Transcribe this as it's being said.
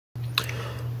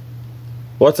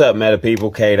What's up, Meta people?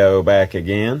 Cade-O back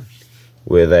again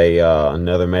with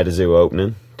another Metazoo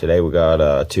opening. Today we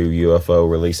got 2 UFO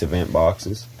release event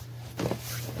boxes.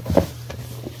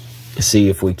 See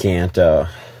if we can't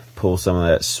pull some of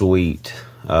that sweet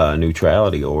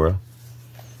neutrality aura,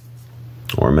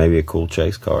 or maybe a cool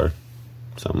chase card,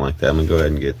 something like that. I'm gonna go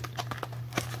ahead and get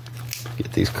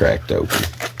these cracked open.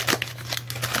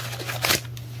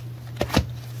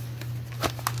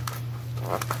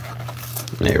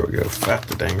 There we go. Got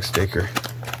the dang sticker.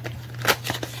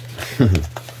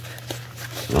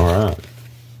 Alright.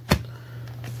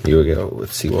 Here we go.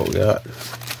 Let's see what we got.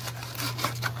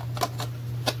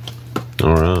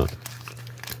 Alright.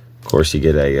 Of course, you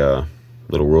get a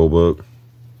little rule book.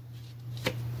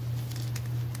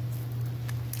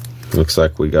 Looks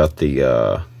like we got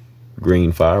the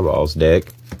green fireballs deck.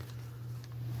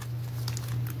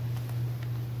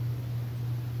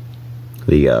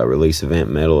 The release event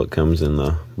medal that comes in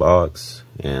the box,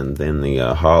 and then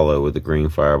the hollow with the green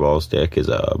fireballs deck is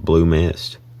a blue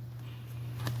mist.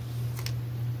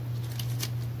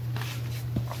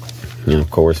 And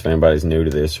of course, if anybody's new to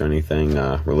this or anything,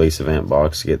 release event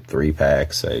box, you get 3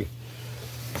 packs, a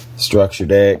structure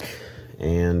deck,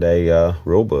 and a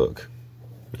rule book,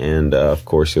 and of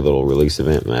course your little release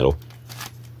event medal.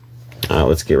 Alright,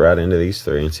 let's get right into these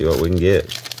 3 and see what we can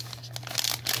get.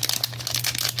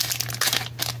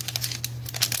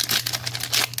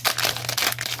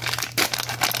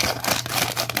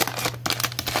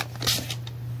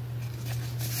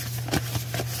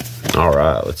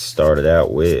 Alright, let's start it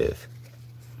out with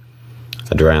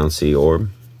a drowned sea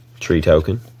orb, tree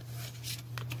token,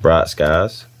 bright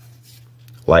skies,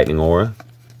 lightning aura,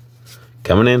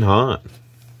 coming in hot,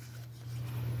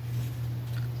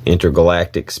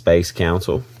 intergalactic space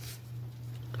council,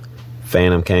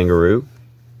 phantom kangaroo,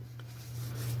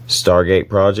 Stargate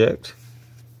project,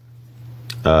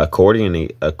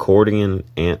 accordion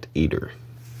ant eater,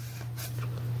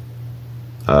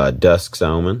 dusk's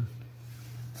omen,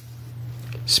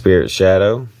 Spirit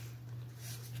Shadow,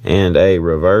 and a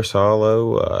reverse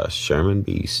hollow Sherman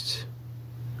Beast.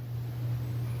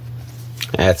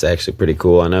 That's actually pretty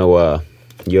cool. I know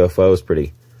UFO is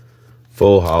pretty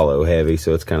full hollow heavy,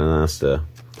 so it's kind of nice to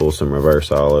pull some reverse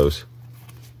hollows.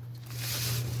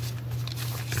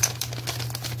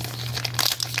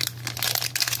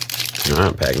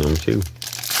 Alright, pack number 2.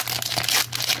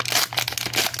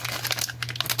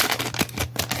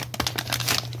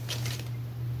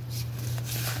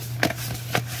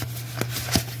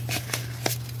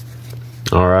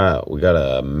 Alright, we got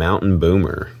a Mountain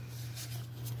Boomer,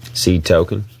 seed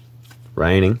token,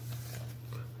 raining,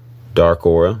 dark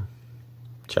aura,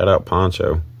 shout out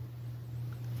Poncho,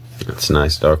 that's a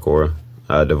nice dark aura,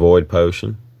 devoid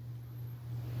potion,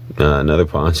 another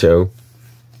Poncho,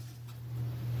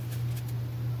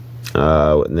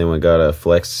 and then we got a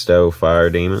Flex Stowe fire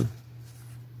demon,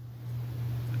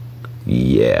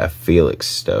 yeah, Felix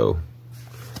Stowe,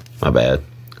 my bad,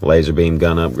 laser beam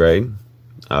gun upgrade,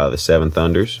 the Seven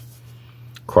Thunders,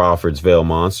 Crawfordsville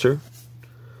Monster,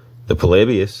 the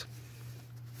Polybius,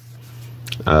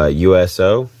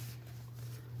 USO,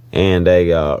 and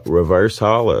a reverse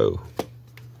hollow,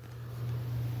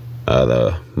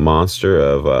 the monster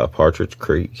of Partridge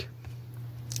Creek.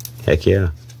 Heck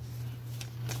yeah.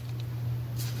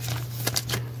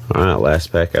 Alright,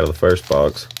 last pack out of the first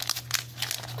box.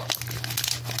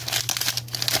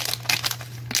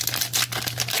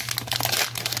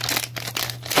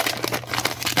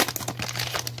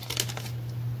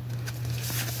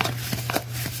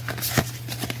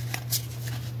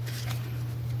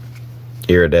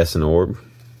 Iridescent orb,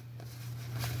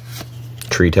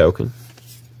 tree token,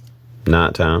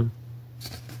 nighttime,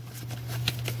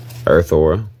 earth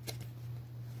aura,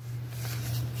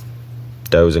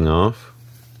 dozing off,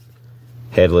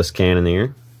 headless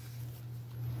cannoneer,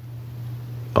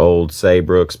 old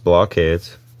Saybrooks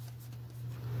blockheads,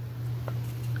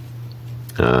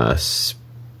 I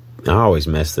always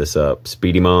mess this up,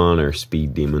 Speedymon or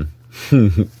Speed Demon,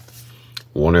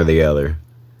 one or the other.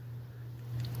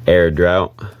 Air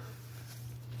Drought,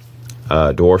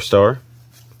 Dwarf Star,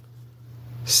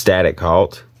 Static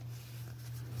Halt,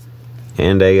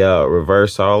 and a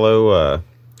reverse hollow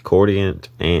Accordion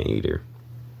Anteater.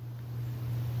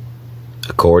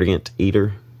 Accordion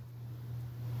Eater.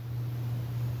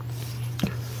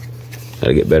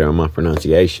 Gotta get better on my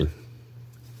pronunciation.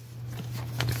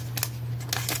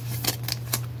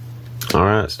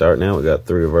 Alright, starting out, we got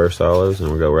 3 reverse hollows,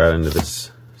 and we'll go right into this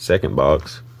second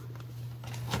box.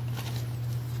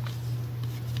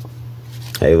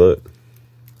 Hey, look,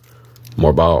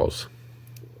 more balls.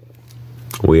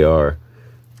 We are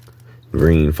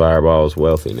green fireballs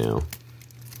wealthy now.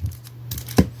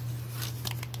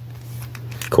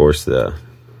 course, the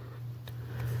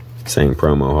same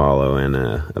promo holo and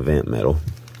event medal.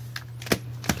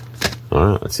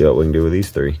 Alright, let's see what we can do with these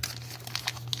three.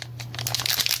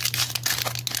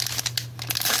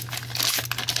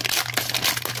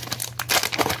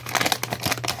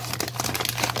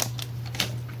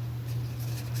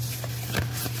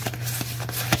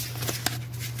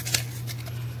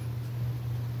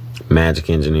 Magic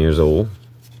Engineers Oil,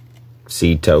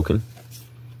 Seed Token,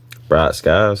 Bright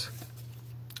Skies,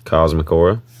 Cosmic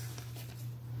Aura,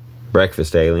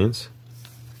 Breakfast Aliens,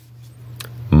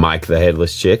 Mike the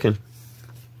Headless Chicken,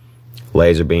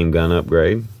 Laser Beam Gun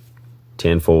Upgrade,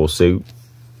 Tinfoil Suit,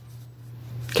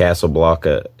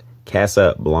 Casablanca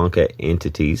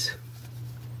Entities,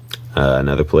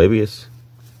 another Polybius,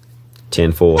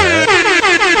 Tinfoil Hat,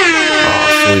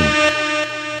 oh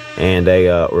sweet, and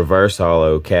a reverse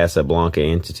holo Casablanca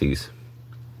Entities.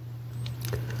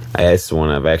 That's the one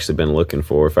I've actually been looking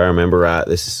for. If I remember right,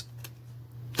 this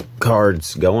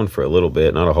card's going for a little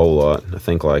bit, not a whole lot. I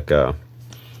think like $7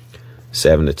 to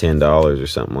 $10 or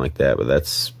something like that, but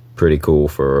that's pretty cool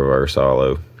for a reverse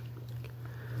holo.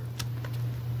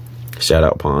 Shout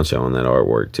out Poncho on that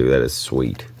artwork too. That is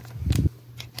sweet.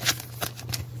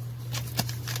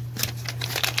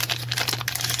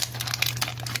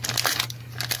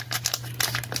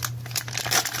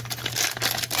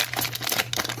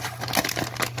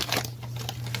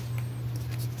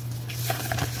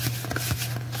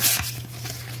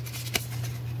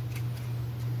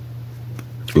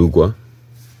 Ugwa,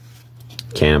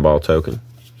 Cannonball Token,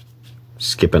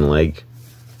 Skipping Lake,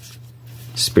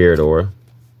 Spirit Aura,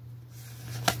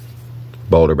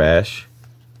 Boulder Bash,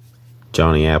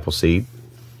 Johnny Appleseed,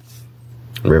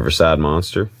 Riverside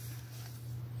Monster,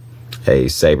 a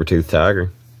Saber-Tooth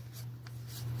Tiger,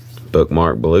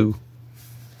 Bookmark Blue,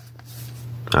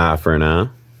 Eye for an Eye,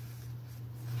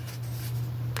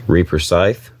 Reaper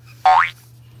Scythe,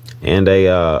 and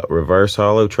a reverse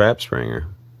holo Trap Springer.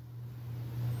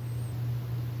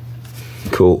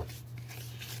 Cool.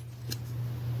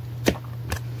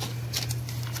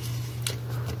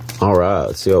 Alright,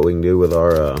 let's see what we can do with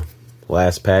our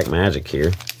last pack magic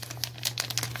here.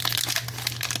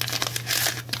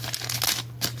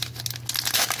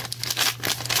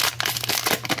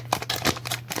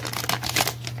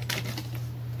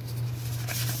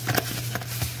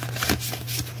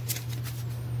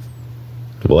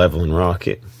 Malevolent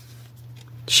Rocket,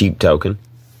 Sheep Token,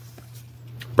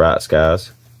 Bright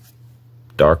Skies,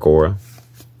 Dark Aura,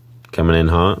 Coming in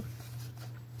Hot,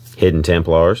 Hidden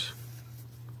Templars,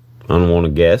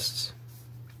 Unwanted Guests,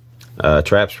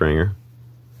 Trap Springer,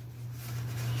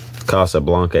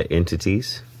 Casablanca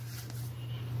Entities,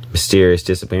 Mysterious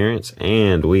Disappearance,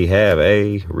 and we have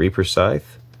a Reaper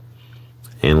Scythe.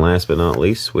 And last but not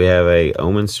least, we have a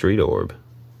Omen Street Orb.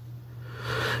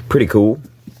 Pretty cool.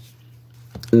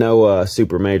 No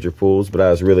super major pulls, but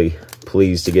I was really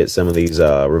pleased to get some of these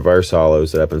reverse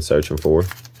holos that I've been searching for.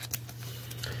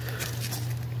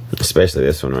 Especially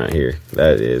this one right here.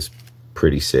 That is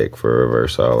pretty sick for a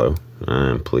reverse holo.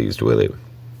 I'm pleased with it.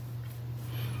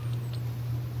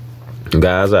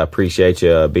 Guys, I appreciate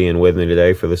you being with me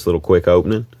today for this little quick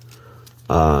opening.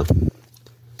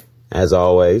 As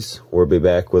always, we'll be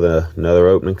back with another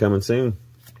opening coming soon.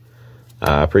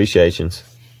 Appreciations.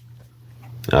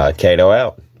 Cade-O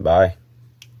out. Bye.